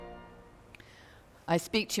I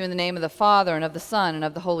speak to you in the name of the Father, and of the Son, and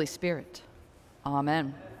of the Holy Spirit.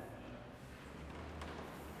 Amen.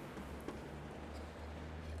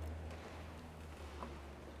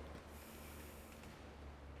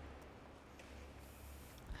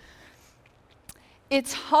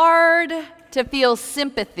 It's hard to feel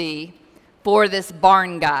sympathy for this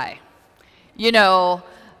barn guy. You know,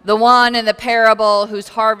 the one in the parable whose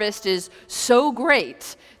harvest is so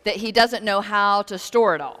great that he doesn't know how to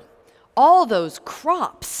store it all. All those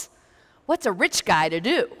crops. What's a rich guy to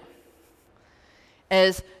do?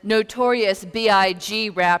 As Notorious B.I.G.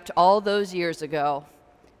 rapped all those years ago,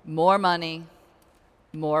 more money,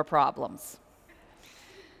 more problems.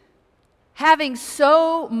 Having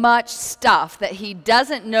so much stuff that he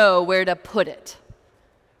doesn't know where to put it.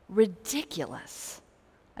 Ridiculous.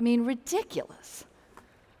 I mean, ridiculous.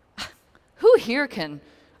 Who here can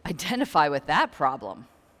identify with that problem?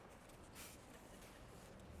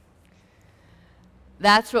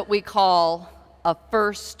 That's what we call a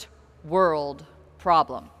first world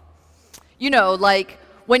problem. You know, like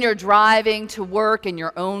when you're driving to work in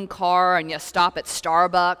your own car and you stop at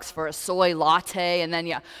Starbucks for a soy latte and then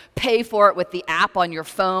you pay for it with the app on your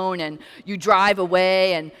phone and you drive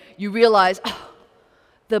away and you realize, oh,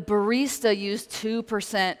 the barista used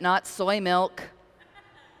 2%, not soy milk.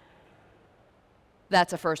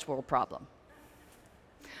 That's a first world problem.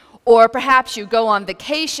 Or perhaps you go on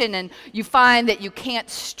vacation and you find that you can't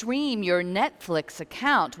stream your Netflix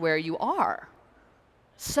account where you are.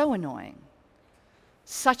 So annoying.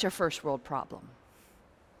 Such a first world problem.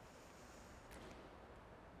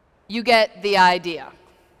 You get the idea.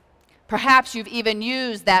 Perhaps you've even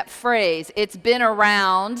used that phrase. It's been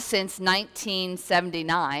around since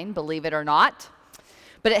 1979, believe it or not,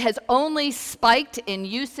 but it has only spiked in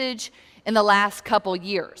usage in the last couple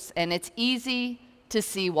years, and it's easy to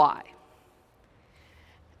see why.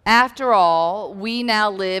 After all, we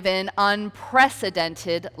now live in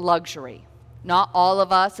unprecedented luxury. Not all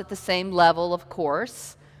of us at the same level, of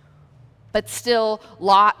course, but still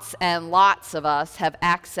lots and lots of us have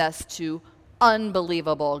access to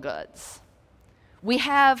unbelievable goods. We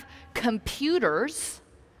have computers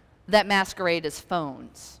that masquerade as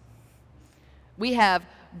phones. We have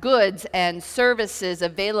goods and services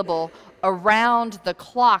available around the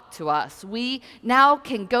clock to us. We now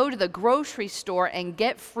can go to the grocery store and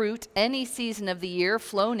get fruit any season of the year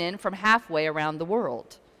flown in from halfway around the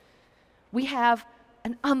world. We have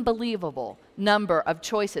an unbelievable number of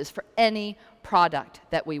choices for any product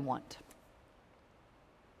that we want.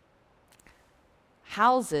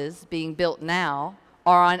 Houses being built now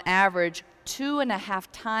are on average 2.5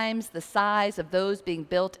 times the size of those being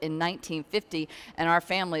built in 1950, and our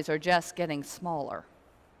families are just getting smaller.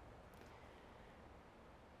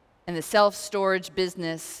 And the self-storage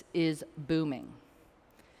business is booming.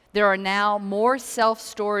 There are now more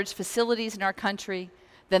self-storage facilities in our country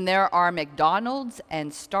than there are McDonald's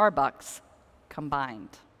and Starbucks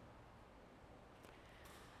combined.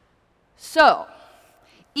 So,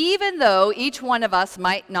 even though each one of us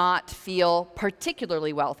might not feel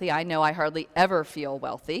particularly wealthy, I know I hardly ever feel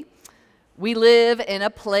wealthy, we live in a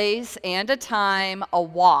place and a time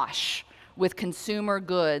awash with consumer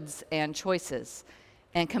goods and choices.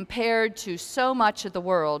 And compared to so much of the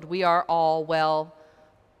world, we are all, well,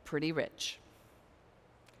 pretty rich.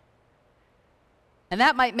 And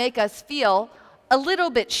that might make us feel a little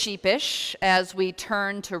bit sheepish as we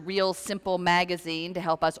turn to Real Simple magazine to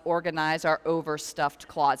help us organize our overstuffed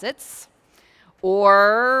closets.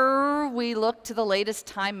 Or we look to the latest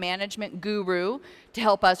time management guru to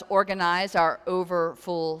help us organize our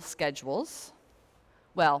overfull schedules.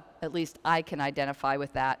 Well, at least I can identify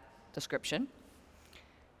with that description.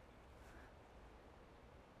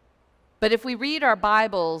 But if we read our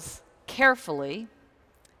Bibles carefully,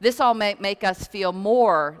 this all might make us feel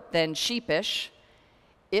more than sheepish.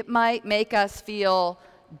 It might make us feel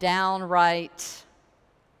downright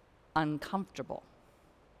uncomfortable.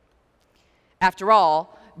 After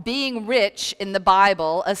all, being rich in the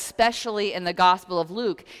Bible, especially in the Gospel of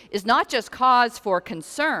Luke, is not just cause for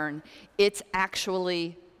concern, it's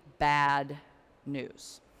actually bad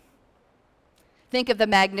news. Think of the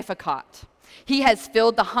Magnificat. He has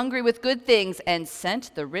filled the hungry with good things and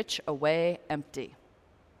sent the rich away empty.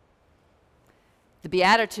 The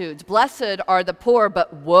Beatitudes, blessed are the poor,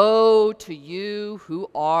 but woe to you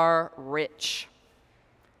who are rich.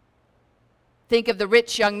 Think of the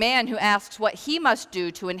rich young man who asks what he must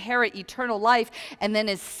do to inherit eternal life and then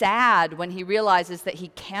is sad when he realizes that he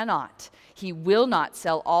cannot. He will not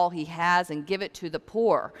sell all he has and give it to the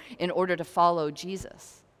poor in order to follow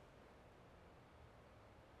Jesus.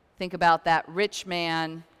 Think about that rich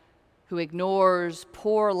man who ignores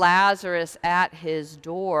poor Lazarus at his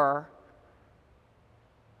door.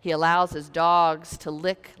 He allows his dogs to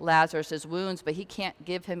lick Lazarus' wounds, but he can't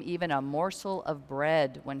give him even a morsel of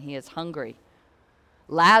bread when he is hungry.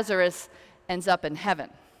 Lazarus ends up in heaven.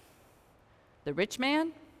 The rich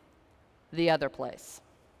man, the other place.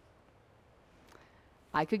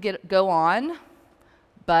 I could go on,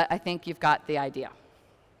 but I think you've got the idea.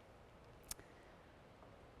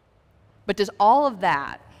 But does all of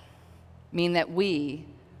that mean that we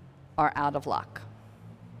are out of luck?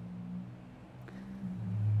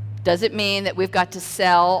 Does it mean that we've got to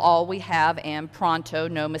sell all we have and pronto,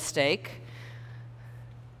 no mistake?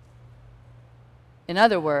 In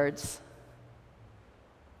other words,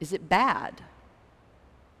 is it bad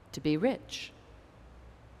to be rich?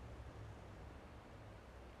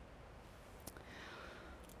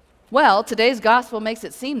 Well, today's gospel makes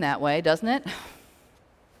it seem that way, doesn't it?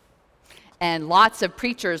 And lots of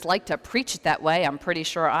preachers like to preach it that way. I'm pretty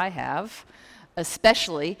sure I have.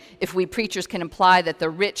 Especially if we preachers can imply that the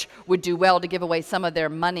rich would do well to give away some of their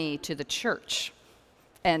money to the church.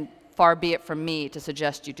 And far be it from me to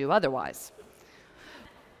suggest you do otherwise.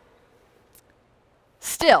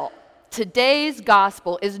 Still, today's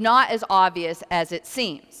gospel is not as obvious as it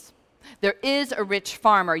seems. There is a rich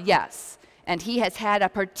farmer, yes, and he has had a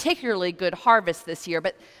particularly good harvest this year,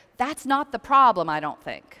 but that's not the problem, I don't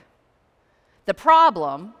think. The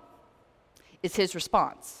problem is his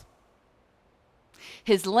response.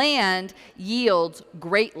 His land yields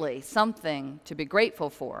greatly, something to be grateful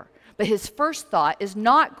for. But his first thought is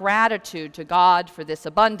not gratitude to God for this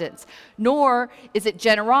abundance, nor is it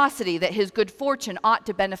generosity that his good fortune ought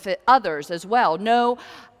to benefit others as well. No,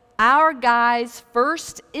 our guy's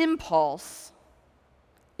first impulse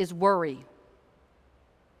is worry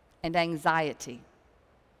and anxiety.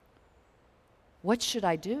 What should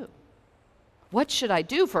I do? What should I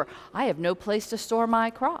do? For I have no place to store my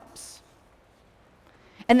crops.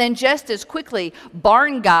 And then just as quickly,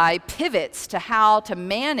 barn guy pivots to how to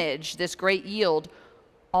manage this great yield,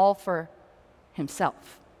 all for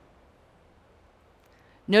himself.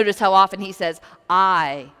 Notice how often he says,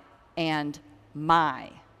 I and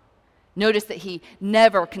my. Notice that he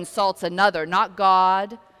never consults another, not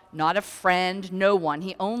God, not a friend, no one.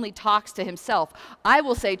 He only talks to himself. I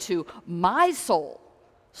will say to my soul,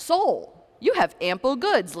 you have ample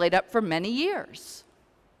goods laid up for many years.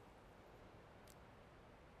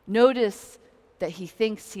 Notice that he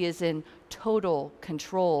thinks he is in total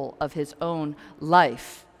control of his own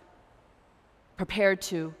life, prepared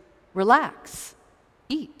to relax,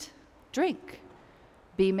 eat, drink,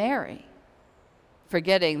 be merry,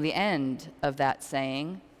 forgetting the end of that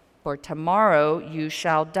saying, for tomorrow you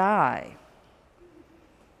shall die.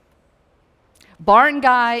 Barn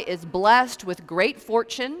guy is blessed with great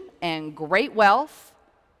fortune and great wealth,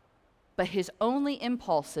 but his only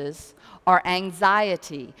impulses are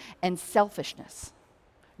anxiety and selfishness,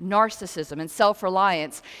 narcissism and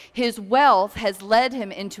self-reliance. His wealth has led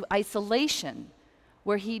him into isolation,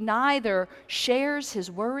 where he neither shares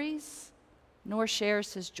his worries nor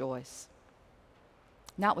shares his joys.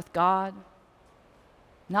 Not with God,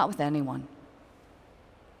 not with anyone.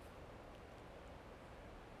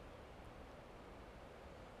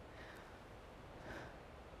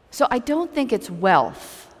 So I don't think it's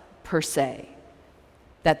wealth per se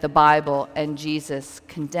that the Bible and Jesus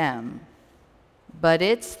condemn, but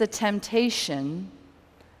it's the temptation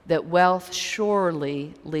that wealth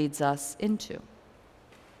surely leads us into.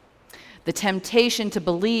 The temptation to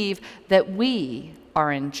believe that we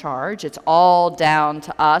are in charge. It's all down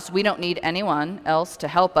to us. We don't need anyone else to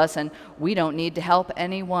help us, and we don't need to help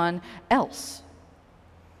anyone else.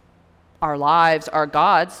 Our lives, our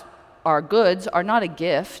goods are not a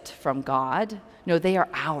gift from God. No, they are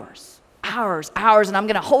ours, and I'm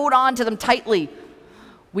going to hold on to them tightly.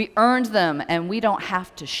 We earned them, and we don't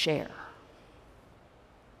have to share.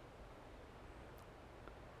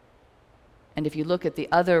 And if you look at the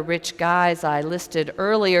other rich guys I listed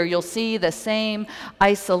earlier, you'll see the same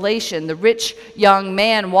isolation. The rich young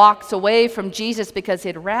man walks away from Jesus because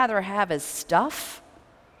he'd rather have his stuff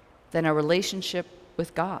than a relationship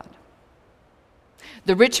with God.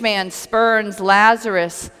 The rich man spurns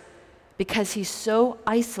Lazarus because he's so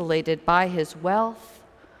isolated by his wealth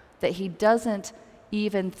that he doesn't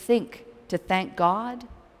even think to thank God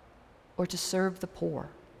or to serve the poor.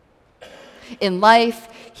 In life,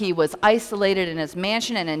 he was isolated in his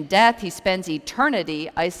mansion, and in death, he spends eternity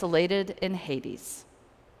isolated in Hades.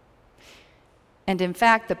 And in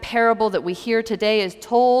fact, the parable that we hear today is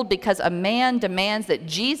told because a man demands that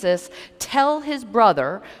Jesus tell his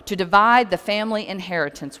brother to divide the family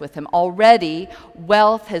inheritance with him. Already,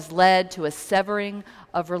 wealth has led to a severing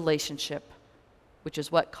of relationship, which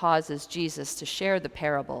is what causes Jesus to share the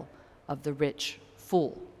parable of the rich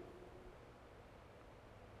fool.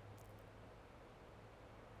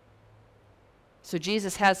 So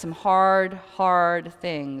Jesus has some hard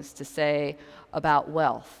things to say about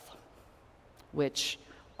wealth, which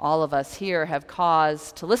all of us here have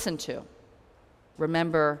cause to listen to.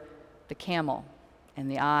 Remember the camel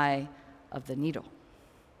and the eye of the needle.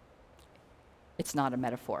 It's not a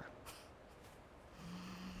metaphor.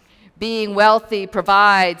 Being wealthy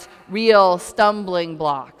provides real stumbling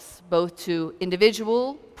blocks, both to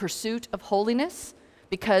individual pursuit of holiness,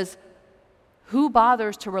 because who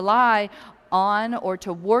bothers to rely on or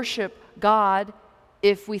to worship God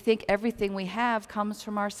if we think everything we have comes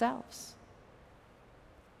from ourselves?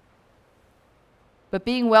 But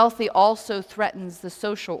being wealthy also threatens the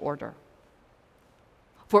social order.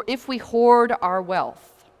 For if we hoard our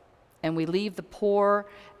wealth and we leave the poor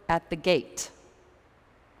at the gate,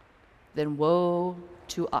 then woe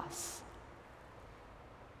to us.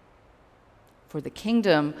 For the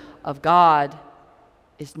kingdom of God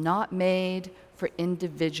is not made for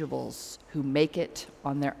individuals who make it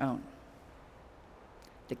on their own.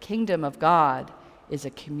 The kingdom of God is a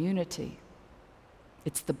community.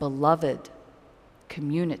 It's the beloved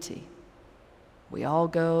community. We all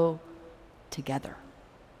go together.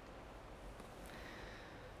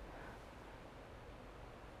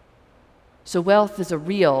 So wealth is a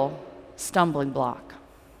real stumbling block.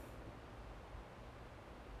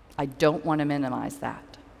 I don't want to minimize that.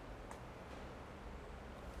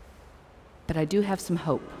 But I do have some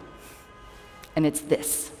hope. And it's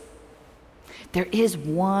this. There is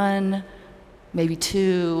one, maybe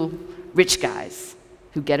two rich guys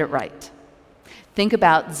who get it right. Think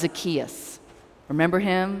about Zacchaeus. Remember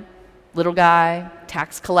him? Little guy,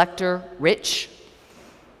 tax collector, rich.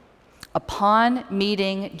 Upon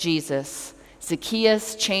meeting Jesus,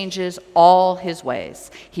 Zacchaeus changes all his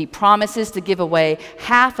ways. He promises to give away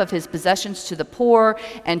half of his possessions to the poor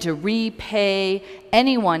and to repay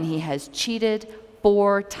anyone he has cheated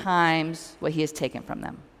 4 times what he has taken from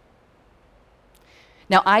them.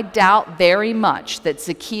 Now, I doubt very much that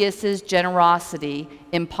Zacchaeus' generosity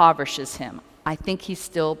impoverishes him. I think he's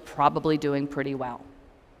still probably doing pretty well.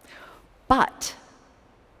 But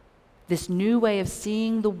this new way of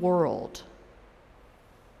seeing the world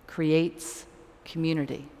creates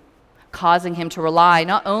community, causing him to rely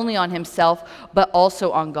not only on himself, but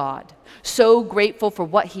also on God. So grateful for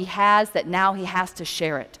what he has that now he has to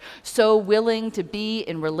share it. So willing to be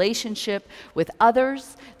in relationship with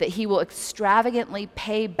others that he will extravagantly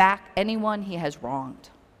pay back anyone he has wronged.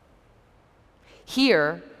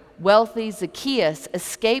 Here, wealthy Zacchaeus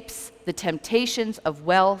escapes the temptations of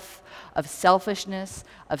wealth, of selfishness,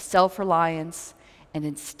 of self-reliance, and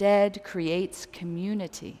instead creates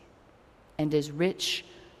community and is rich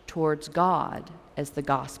towards God, as the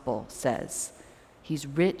gospel says. He's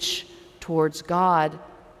rich towards God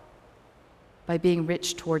by being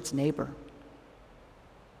rich towards neighbor.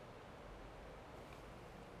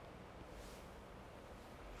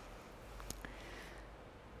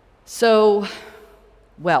 So,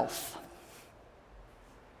 wealth.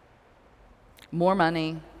 More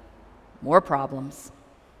money, more problems.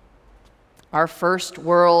 Our first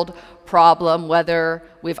world problem, whether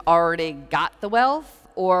we've already got the wealth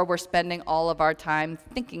or we're spending all of our time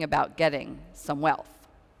thinking about getting some wealth.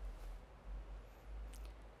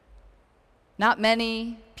 Not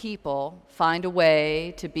many people find a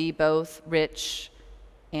way to be both rich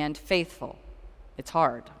and faithful. It's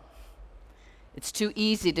hard. It's too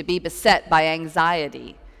easy to be beset by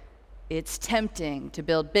anxiety. It's tempting to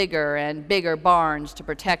build bigger and bigger barns to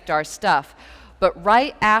protect our stuff. But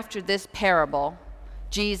right after this parable,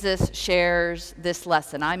 Jesus shares this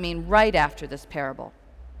lesson. I mean, right after this parable.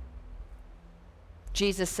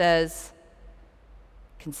 Jesus says,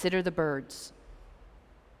 "Consider the birds.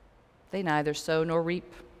 They neither sow nor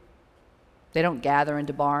reap. They don't gather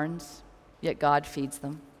into barns, yet God feeds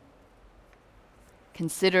them.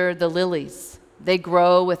 Consider the lilies. They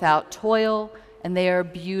grow without toil, and they are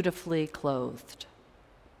beautifully clothed.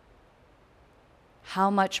 How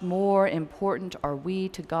much more important are we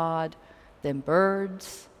to God than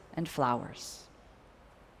birds and flowers?"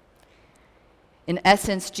 In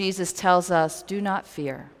essence, Jesus tells us, do not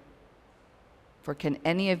fear, for can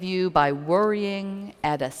any of you, by worrying,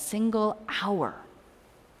 add a single hour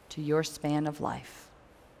to your span of life?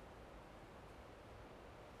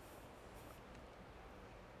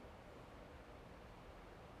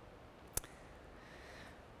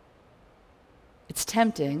 It's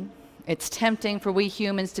tempting. It's tempting for we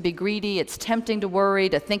humans to be greedy. It's tempting to worry,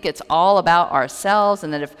 to think it's all about ourselves,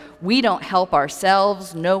 and that if we don't help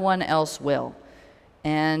ourselves, no one else will.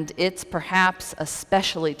 And it's perhaps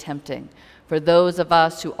especially tempting for those of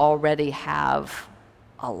us who already have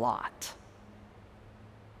a lot.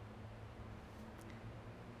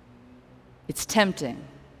 It's tempting,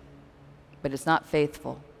 but it's not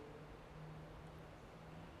faithful.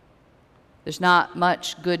 There's not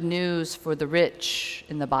much good news for the rich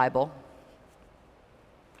in the Bible,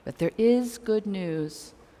 but there is good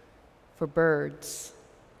news for birds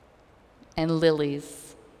and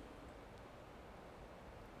lilies,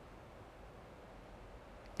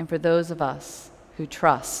 and for those of us who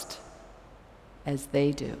trust as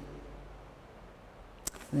they do.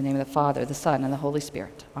 In the name of the Father, the Son, and the Holy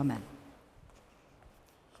Spirit. Amen.